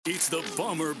It's the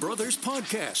Bomber Brothers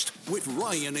Podcast with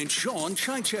Ryan and Sean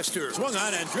Chichester. Swung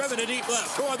on and driven to deep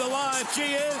left toward the line.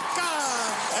 She is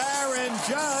gone. Aaron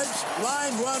Judge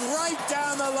line run right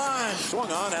down the line. Swung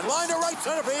on and line to right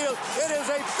center field. It is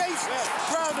a base hit.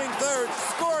 Grounding third.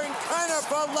 Scoring Kiner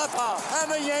for Lepa. And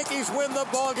the Yankees win the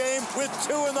ball game with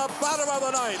two in the bottom of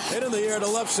the ninth. Hit in the air to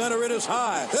left center. It is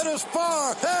high. It is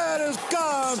far. It is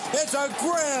gone. It's a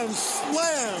grand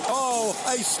slam. Oh,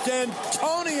 a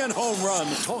Stantonian home run.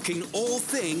 Talking all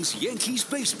things Yankees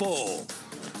baseball.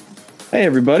 Hey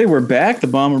everybody, we're back. The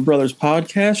Bomber Brothers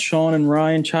Podcast. Sean and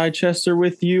Ryan Chichester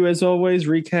with you as always,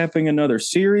 recapping another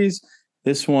series.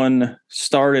 This one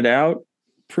started out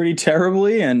pretty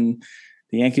terribly, and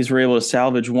the Yankees were able to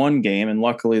salvage one game, and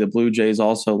luckily the Blue Jays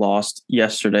also lost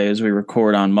yesterday as we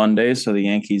record on Monday, so the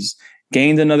Yankees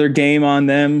gained another game on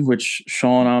them, which,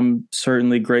 Sean, I'm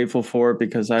certainly grateful for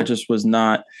because I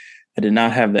did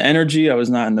not have the energy. I was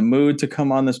not in the mood to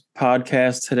come on this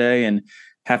podcast today and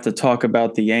have to talk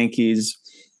about the Yankees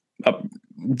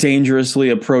dangerously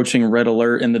approaching red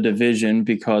alert in the division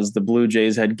because the Blue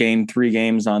Jays had gained 3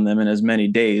 games on them in as many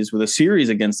days, with a series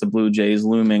against the Blue Jays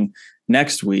looming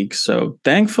next week. So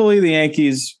thankfully the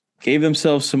Yankees gave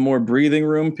themselves some more breathing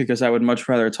room, because I would much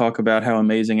rather talk about how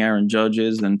amazing Aaron Judge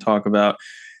is than talk about,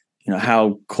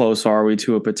 how close are we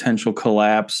to a potential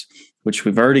collapse, which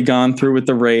we've already gone through with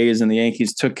the Rays, and the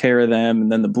Yankees took care of them.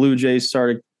 And then the Blue Jays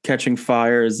started catching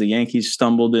fire as the Yankees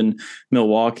stumbled in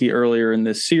Milwaukee earlier in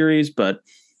this series. But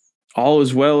all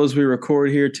is well as we record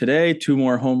here today. 2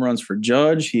 more home runs for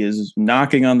Judge. He is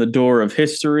knocking on the door of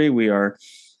history. We are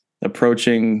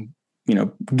approaching,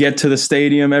 get to the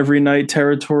stadium every night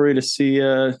territory to see,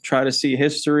 try to see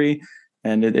history.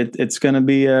 And it's going to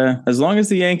be, as long as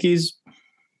the Yankees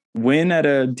win at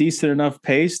a decent enough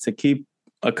pace to keep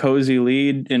a cozy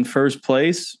lead in first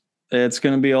place, it's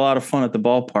going to be a lot of fun at the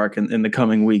ballpark in the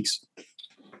coming weeks.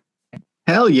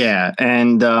 Hell yeah.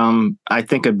 And I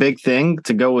think a big thing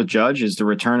to go with Judge is the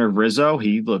return of Rizzo.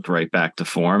 He looked right back to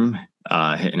form,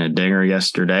 hitting a dinger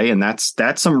yesterday. And that's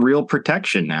some real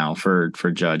protection now for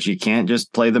Judge. You can't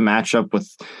just play the matchup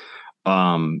with,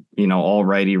 all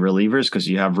righty relievers, because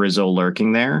you have Rizzo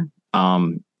lurking there,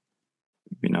 and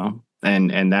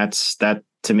that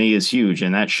to me is huge.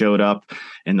 And that showed up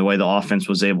in the way the offense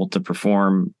was able to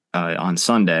perform on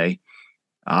Sunday.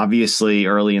 Obviously,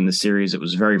 early in the series, it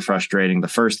was very frustrating. The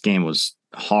first game was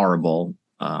horrible.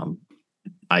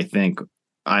 I think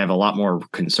I have a lot more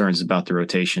concerns about the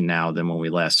rotation now than when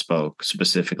we last spoke,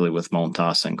 specifically with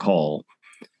Montas and Cole.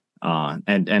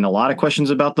 And a lot of questions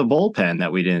about the bullpen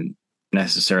that we didn't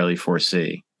necessarily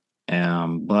foresee.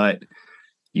 But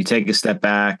you take a step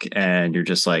back and you're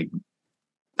just like,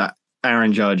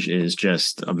 Aaron Judge is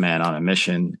just a man on a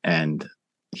mission, and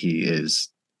he is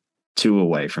 2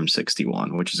 away from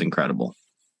 61, which is incredible.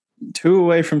 2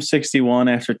 away from 61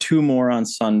 after 2 more on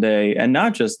Sunday. And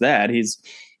not just that, he's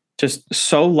just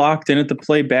so locked in at the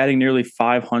plate, batting nearly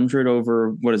 500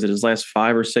 over, his last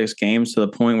 5 or 6 games, to the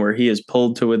point where he is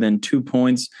pulled to within 2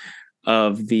 points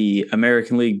of the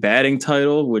American League batting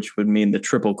title, which would mean the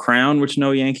Triple Crown, which no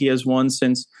Yankee has won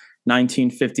since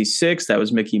 1956. That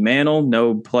was Mickey Mantle.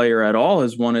 No player at all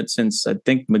has won it since, I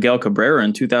think, Miguel Cabrera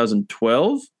in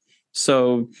 2012.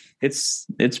 So it's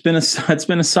been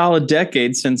a solid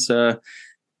decade since a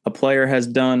player has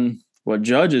done what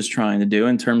Judge is trying to do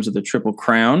in terms of the Triple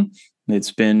Crown.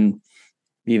 It's been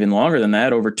even longer than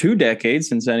that, over 2 decades,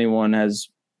 since anyone has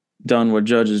done what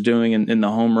Judge is doing in the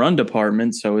home run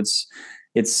department. So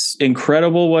it's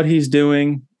incredible what he's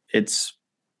doing. It's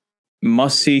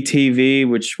must-see TV,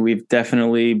 which we've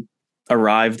definitely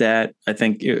arrived at. I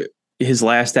think his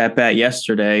last at-bat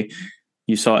yesterday,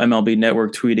 you saw MLB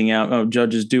Network tweeting out,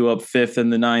 Judge is due up 5th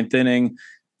in the 9th inning.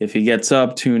 If he gets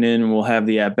up, tune in and we'll have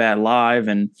the at-bat live.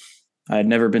 And I'd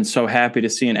never been so happy to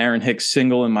see an Aaron Hicks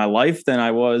single in my life than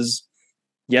I was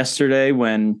yesterday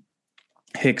when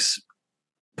Hicks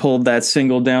pulled that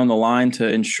single down the line to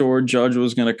ensure Judge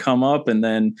was going to come up. And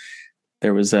then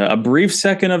there was a brief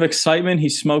second of excitement. He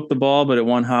smoked the ball, but it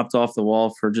one-hopped off the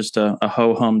wall for just a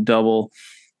ho-hum double.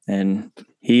 And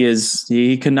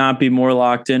he could not be more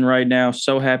locked in right now.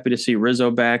 So happy to see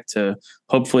Rizzo back to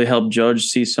hopefully help Judge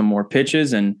see some more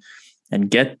pitches and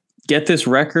get this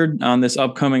record on this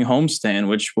upcoming homestand,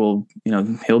 which will,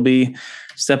 he'll be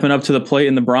stepping up to the plate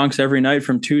in the Bronx every night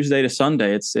from Tuesday to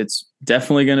Sunday. It's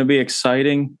definitely going to be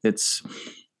exciting.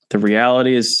 The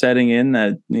reality is setting in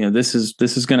that, this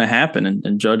is going to happen,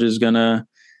 and Judge is going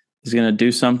to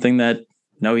do something that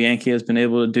no Yankee has been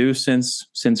able to do since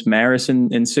Maris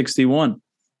in 61.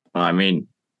 I mean,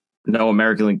 no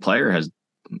American League player has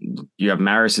You have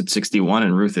Maris at 61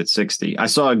 and Ruth at 60. I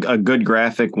saw a good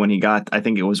graphic when he got, I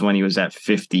think it was when he was at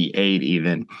 58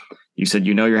 even. You said,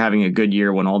 you're having a good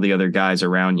year when all the other guys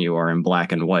around you are in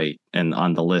black and white and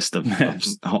on the list of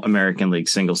American League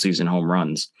single season home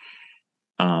runs.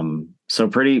 So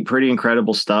pretty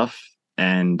incredible stuff.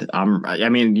 And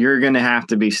you're going to have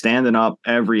to be standing up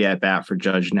every at bat for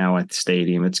Judge now at the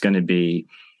stadium. It's going to be,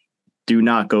 do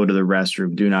not go to the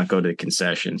restroom. Do not go to the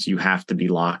concessions. You have to be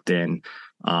locked in.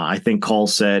 I think Cole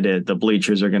said the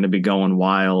bleachers are going to be going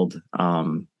wild.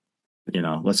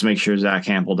 Let's make sure Zach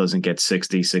Campbell doesn't get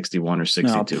 60, 61 or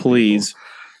 62. No, please.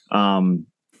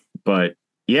 But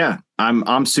yeah,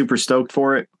 I'm super stoked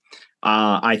for it.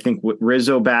 I think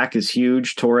Rizzo back is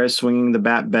huge. Torres swinging the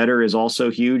bat better is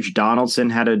also huge. Donaldson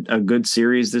had a good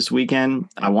series this weekend.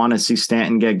 I want to see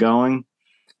Stanton get going.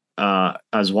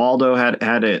 Oswaldo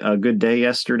had a good day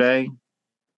yesterday.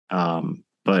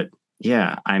 But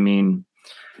yeah,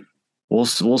 we'll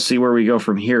see where we go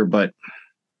from here. But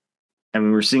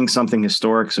we're seeing something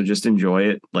historic, so just enjoy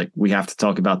it. Like, we have to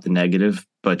talk about the negative,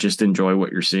 but just enjoy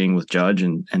what you're seeing with Judge.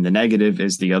 And the negative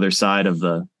is the other side of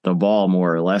the ball,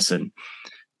 more or less. And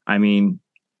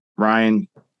Ryan,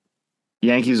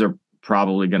 Yankees are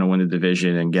probably going to win the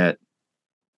division and get,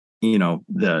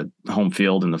 the home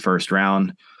field in the first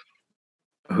round.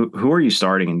 Who are you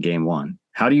starting in game one?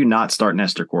 How do you not start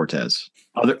Nestor Cortes?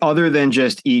 Other than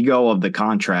just ego of the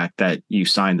contract that you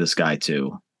signed this guy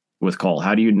to with Cole,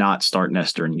 how do you not start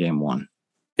Nestor in game one?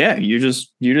 Yeah, you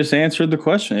just answered the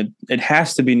question. It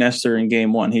has to be Nestor in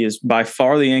game one. He is by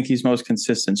far the Yankees' most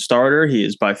consistent starter. He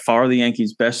is by far the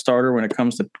Yankees' best starter when it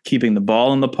comes to keeping the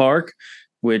ball in the park,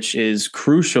 which is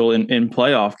crucial in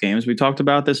playoff games. We talked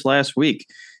about this last week.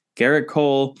 Gerrit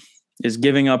Cole is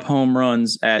giving up home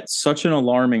runs at such an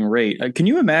alarming rate. Can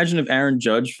you imagine if Aaron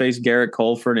Judge faced Gerrit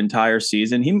Cole for an entire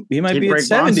season? He might be at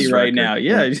 70 right now.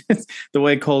 Yeah, the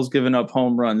way Cole's giving up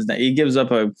home runs. Now, he gives up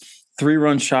a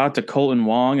 3-run shot to Colton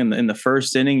Wong in the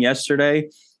first inning yesterday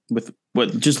with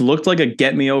what just looked like a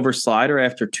get-me-over slider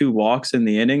after 2 walks in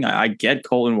the inning. I get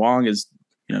Colton Wong is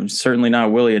certainly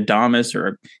not Willie Adames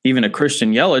or even a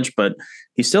Christian Yelich, but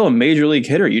he's still a major league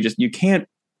hitter. You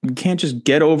can't just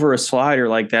get over a slider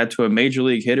like that to a major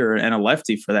league hitter and a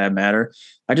lefty for that matter.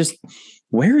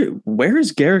 Where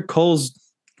is Gerrit Cole's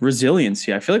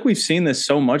resiliency? I feel like we've seen this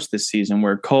so much this season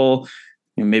where Cole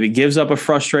maybe gives up a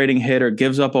frustrating hit or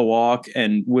gives up a walk,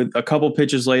 and with a couple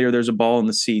pitches later, there's a ball in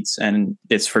the seats and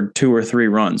it's for 2 or 3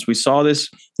 runs. We saw this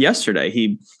yesterday.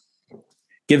 He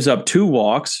gives up 2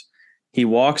 walks. He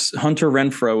walks Hunter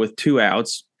Renfroe with 2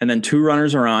 outs, and then 2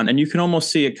 runners are on, and you can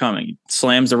almost see it coming. He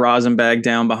slams the rosin bag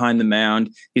down behind the mound.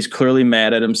 He's clearly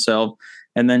mad at himself,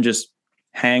 and then just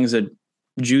hangs a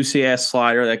juicy-ass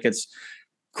slider that gets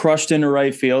crushed into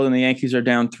right field, and the Yankees are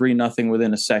down 3-0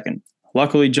 within a second.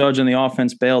 Luckily, Judge and the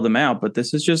offense bailed him out, but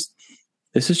this is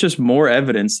just more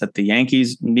evidence that the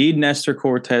Yankees need Nestor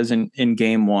Cortes in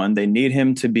game one. They need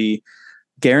him to be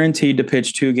guaranteed to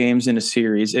pitch 2 games in a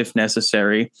series if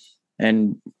necessary.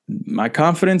 And my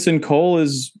confidence in Cole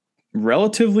is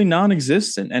relatively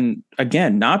non-existent. And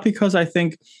again, not because I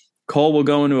think Cole will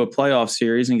go into a playoff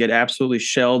series and get absolutely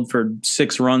shelled for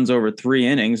 6 runs over 3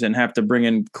 innings and have to bring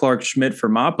in Clark Schmidt for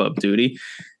mop-up duty.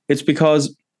 It's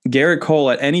because Gerrit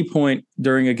Cole at any point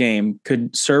during a game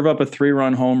could serve up a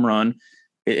 3-run home run.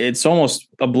 It's almost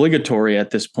obligatory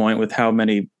at this point with how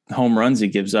many home runs he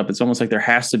gives up. It's almost like there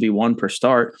has to be 1 per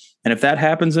start. And if that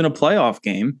happens in a playoff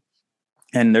game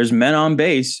and there's men on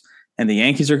base and the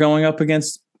Yankees are going up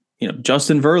against,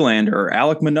 Justin Verlander or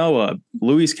Alek Manoah,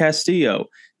 Luis Castillo,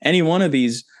 any one of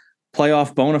these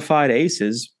playoff bona fide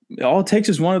aces, all it takes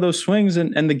is one of those swings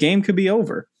and the game could be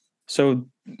over. So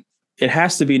it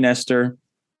has to be Nestor.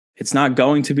 It's not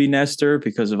going to be Nestor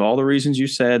because of all the reasons you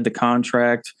said, the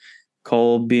contract,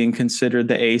 Cole being considered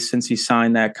the ace since he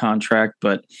signed that contract.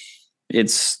 But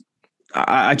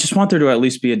I just want there to at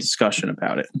least be a discussion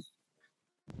about it.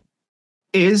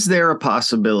 Is there a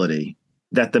possibility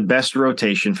that the best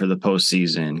rotation for the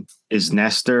postseason is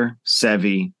Nestor,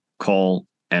 Sevy, Cole,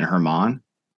 and Herman?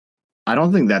 I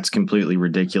don't think that's completely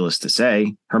ridiculous to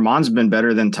say. Herman's been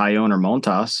better than Taillon or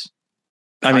Montas.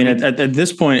 I mean, at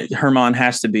this point, Herman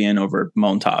has to be in over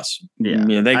Montas.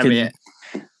 Yeah,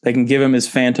 they can give him his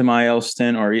Phantom IL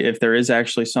stint, or if there is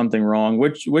actually something wrong,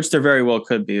 which there very well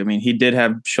could be. I mean, he did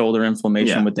have shoulder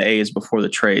inflammation with the A's before the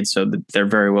trade, so there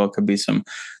very well could be some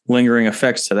lingering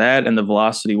effects to that. And the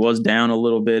velocity was down a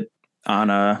little bit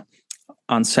on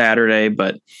Saturday,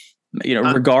 but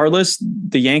regardless,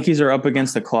 the Yankees are up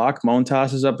against the clock.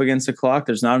 Montas is up against the clock.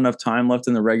 There's not enough time left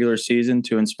in the regular season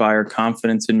to inspire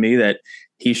confidence in me that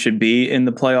he should be in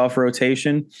the playoff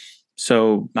rotation.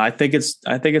 So I think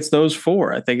it's those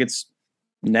four. I think it's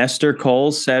Nestor,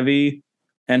 Cole, Sevy,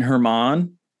 and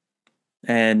Herman.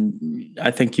 And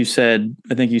I think you said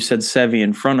Sevy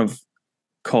in front of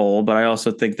Cole, but I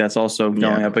also think that's also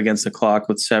going up against the clock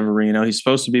with Severino. He's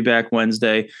supposed to be back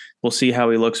Wednesday. We'll see how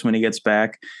he looks when he gets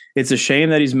back. It's a shame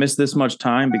that he's missed this much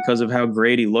time because of how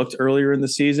great he looked earlier in the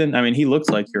season. I mean, he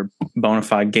looked like your bona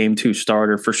fide game 2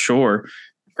 starter for sure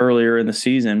earlier in the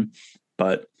season,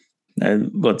 but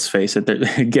let's face it,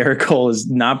 Gerrit Cole is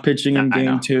not pitching in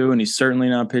game 2, and he's certainly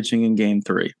not pitching in game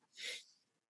 3.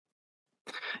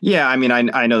 Yeah, I mean,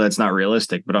 I know that's not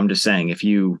realistic, but I'm just saying if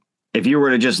you were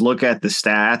to just look at the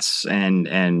stats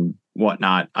and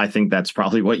whatnot, I think that's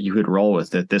probably what you would roll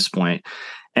with at this point.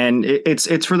 And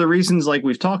it's for the reasons like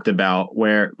we've talked about,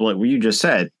 where like you just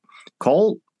said,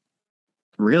 Cole,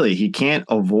 really, he can't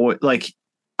avoid, like,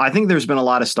 I think there's been a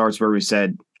lot of starts where we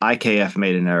said IKF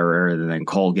made an error and then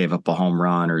Cole gave up a home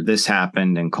run, or this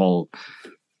happened and Cole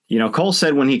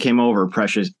said when he came over,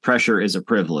 pressure is a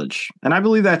privilege. And I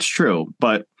believe that's true.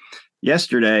 But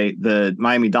yesterday, the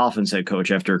Miami Dolphins head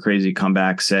coach, after a crazy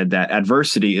comeback, said that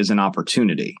adversity is an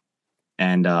opportunity.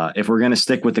 And if we're going to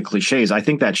stick with the cliches, I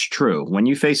think that's true. When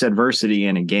you face adversity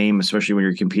in a game, especially when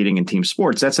you're competing in team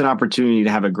sports, that's an opportunity to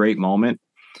have a great moment.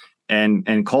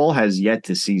 And Cole has yet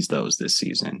to seize those this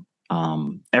season.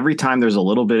 Every time there's a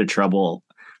little bit of trouble,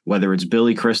 whether it's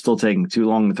Billy Crystal taking too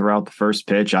long to throw out the first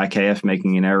pitch, IKF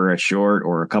making an error at short,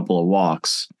 or a couple of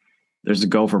walks, there's a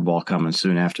gopher ball coming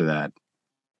soon after that.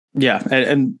 Yeah,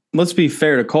 and let's be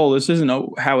fair to Cole. This isn't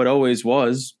how it always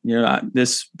was.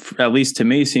 This, at least to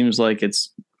me, seems like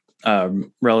it's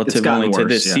relative only to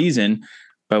this season.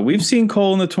 But we've seen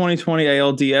Cole in the 2020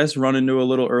 ALDS run into a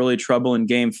little early trouble in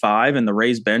Game 5, and the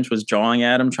Rays bench was jawing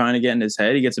at him, trying to get in his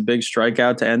head. He gets a big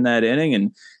strikeout to end that inning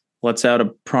and lets out a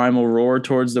primal roar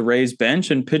towards the Rays bench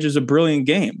and pitches a brilliant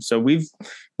game. So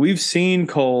we've seen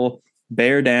Cole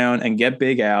bear down and get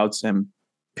big outs and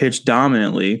pitch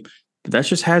dominantly, but that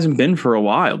just hasn't been for a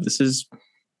while. This is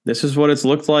what it's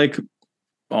looked like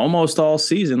almost all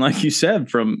season, like you said,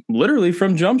 from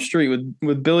Jump Street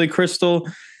with Billy Crystal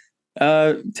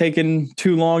taking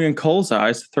too long in Cole's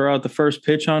eyes to throw out the first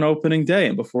pitch on opening day.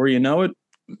 And before you know it,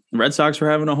 Red Sox were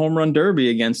having a home run derby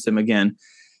against him again.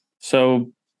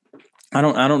 So I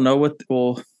don't know what,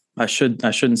 well, I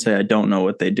shouldn't say I don't know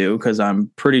what they do, because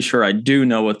I'm pretty sure I do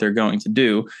know what they're going to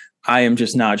do. I am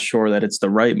just not sure that it's the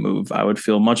right move. I would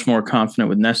feel much more confident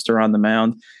with Nestor on the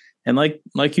mound. And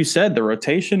like you said, the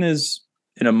rotation is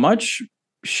in a much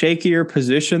shakier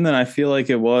position than I feel like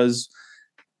it was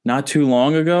not too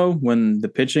long ago when the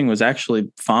pitching was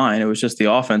actually fine. It was just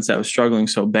the offense that was struggling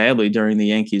so badly during the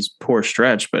Yankees' poor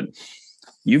stretch. But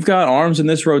you've got arms in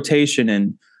this rotation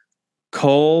in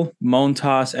Cole,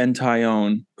 Montas, and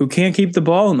Tyone who can't keep the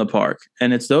ball in the park.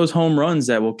 And it's those home runs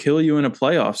that will kill you in a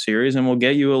playoff series and will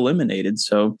get you eliminated.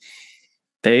 So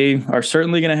they are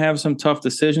certainly going to have some tough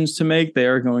decisions to make. They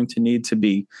are going to need to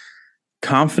be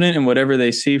confident in whatever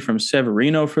they see from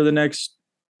Severino for the next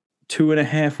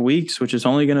 2.5 weeks, which is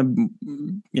only going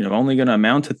to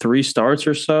amount to 3 starts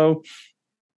or so.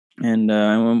 And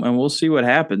we'll see what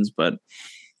happens, but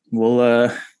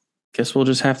we'll guess we'll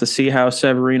just have to see how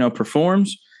Severino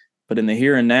performs. But in the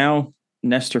here and now,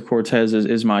 Nestor Cortez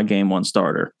is my game 1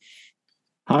 starter.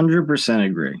 100%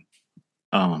 agree.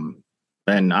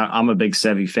 And I'm a big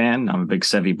Sevy fan. I'm a big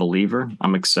Sevy believer.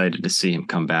 I'm excited to see him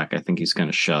come back. I think he's going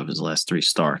to shove his last 3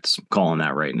 starts. I'm calling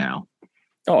that right now.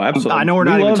 Oh, absolutely. I know we're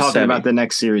not even talking about the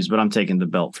next series, but I'm taking the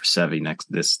belt for Sevy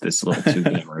this little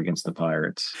 2-gamer against the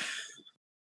Pirates.